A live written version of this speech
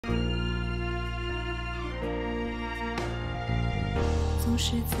总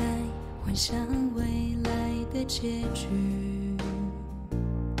是在幻想未来的结局，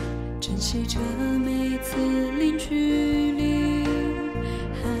珍惜着每次零距离，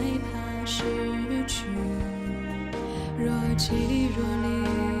害怕失去，若即若离。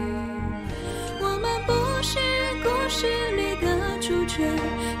我们不是故事里的主角，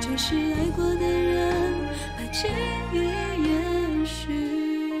只是爱过的人把记忆延续。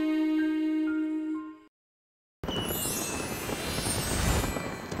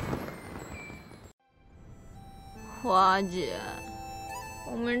花姐，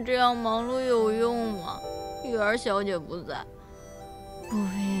我们这样忙碌有用吗？玉儿小姐不在，不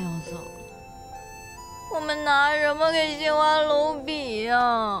必要走了，我们拿什么给杏花楼比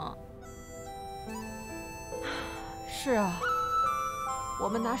呀？是啊，我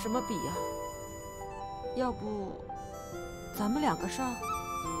们拿什么比呀？要不咱们两个上？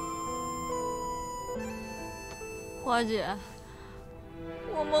花姐，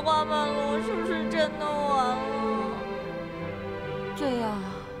我们花满楼是不是真的完了？这样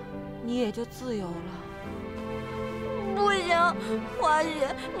你也就自由了。不行，花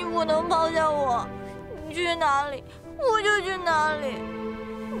姐，你不能抛下我，你去哪里我就去哪里。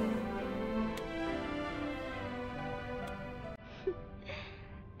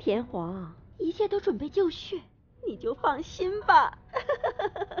天皇，一切都准备就绪，你就放心吧。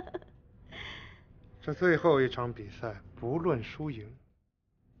这最后一场比赛，不论输赢，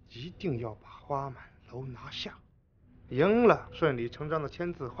一定要把花满楼拿下。赢了，顺理成章的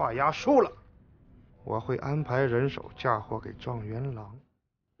签字画押；输了，我会安排人手嫁祸给状元郎。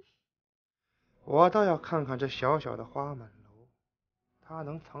我倒要看看这小小的花满楼，它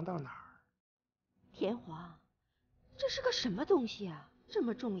能藏到哪儿？天皇，这是个什么东西啊？这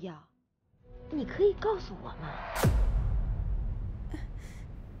么重要，你可以告诉我吗？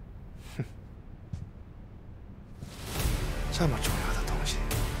哼，这么重要的东西，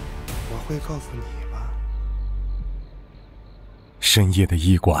我会告诉你吗？深夜的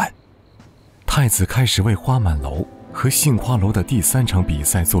医馆，太子开始为花满楼和杏花楼的第3场比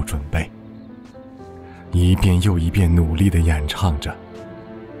赛做准备，一遍又一遍努力地演唱着，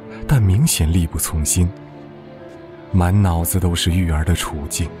但明显力不从心，满脑子都是玉儿的处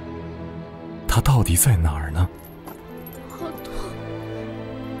境，她到底在哪儿呢？好痛！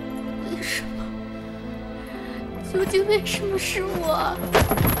为什么？究竟为什么是我？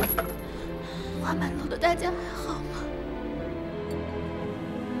花满楼的大家还好吗？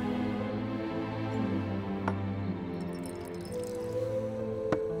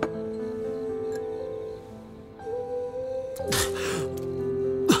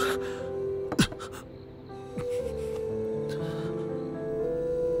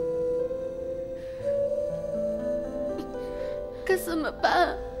该怎么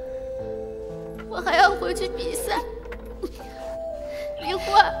办？我还要回去比赛。林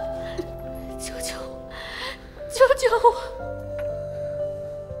欢，求求我，求求我！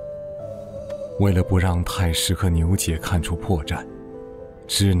为了不让太师和牛姐看出破绽，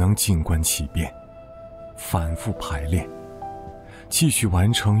只能静观其变，反复排练，继续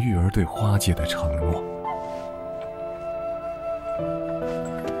完成玉儿对花姐的承诺。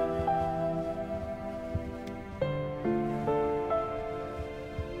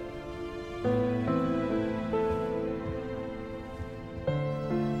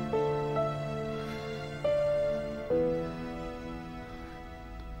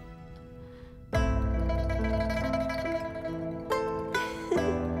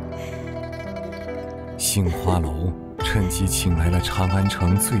杏花楼趁机请来了长安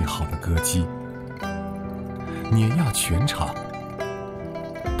城最好的歌姬，碾压全场。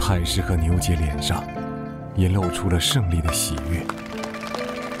太师和牛姐脸上也露出了胜利的喜悦，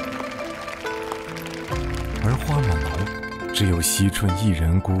而花满楼只有惜春一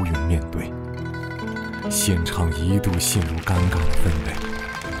人孤勇面对，现场一度陷入尴尬的氛围。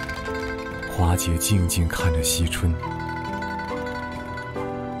花姐静静看着惜春，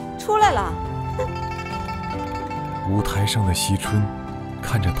出来了。舞台上的惜春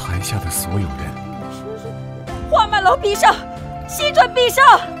看着台下的所有人，花满楼必胜，惜春必胜，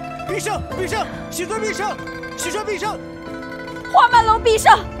必胜，必胜，惜春必胜，惜春必胜，花满楼必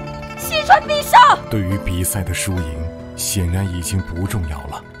胜，惜春必胜。对于比赛的输赢，显然已经不重要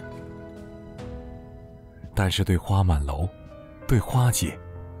了，但是对花满楼、对花姐、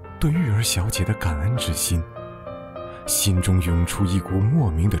对玉儿小姐的感恩之心，心中涌出一股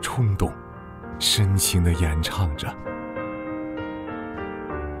莫名的冲动，深情地演唱着。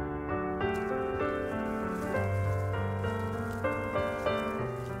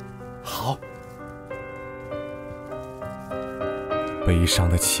好。悲伤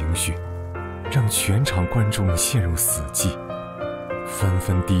的情绪让全场观众陷入死寂，纷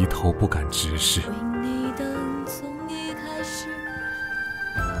纷低头不敢直视。为你等从一开始。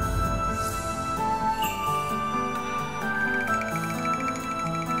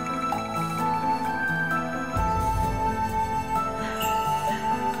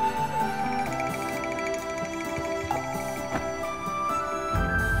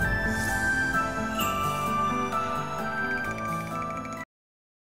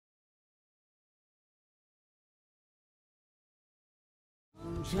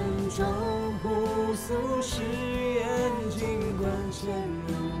沉重朴素誓言，尽管沉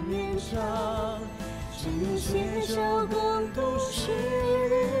入面上，只写首共度时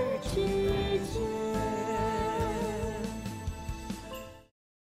日记。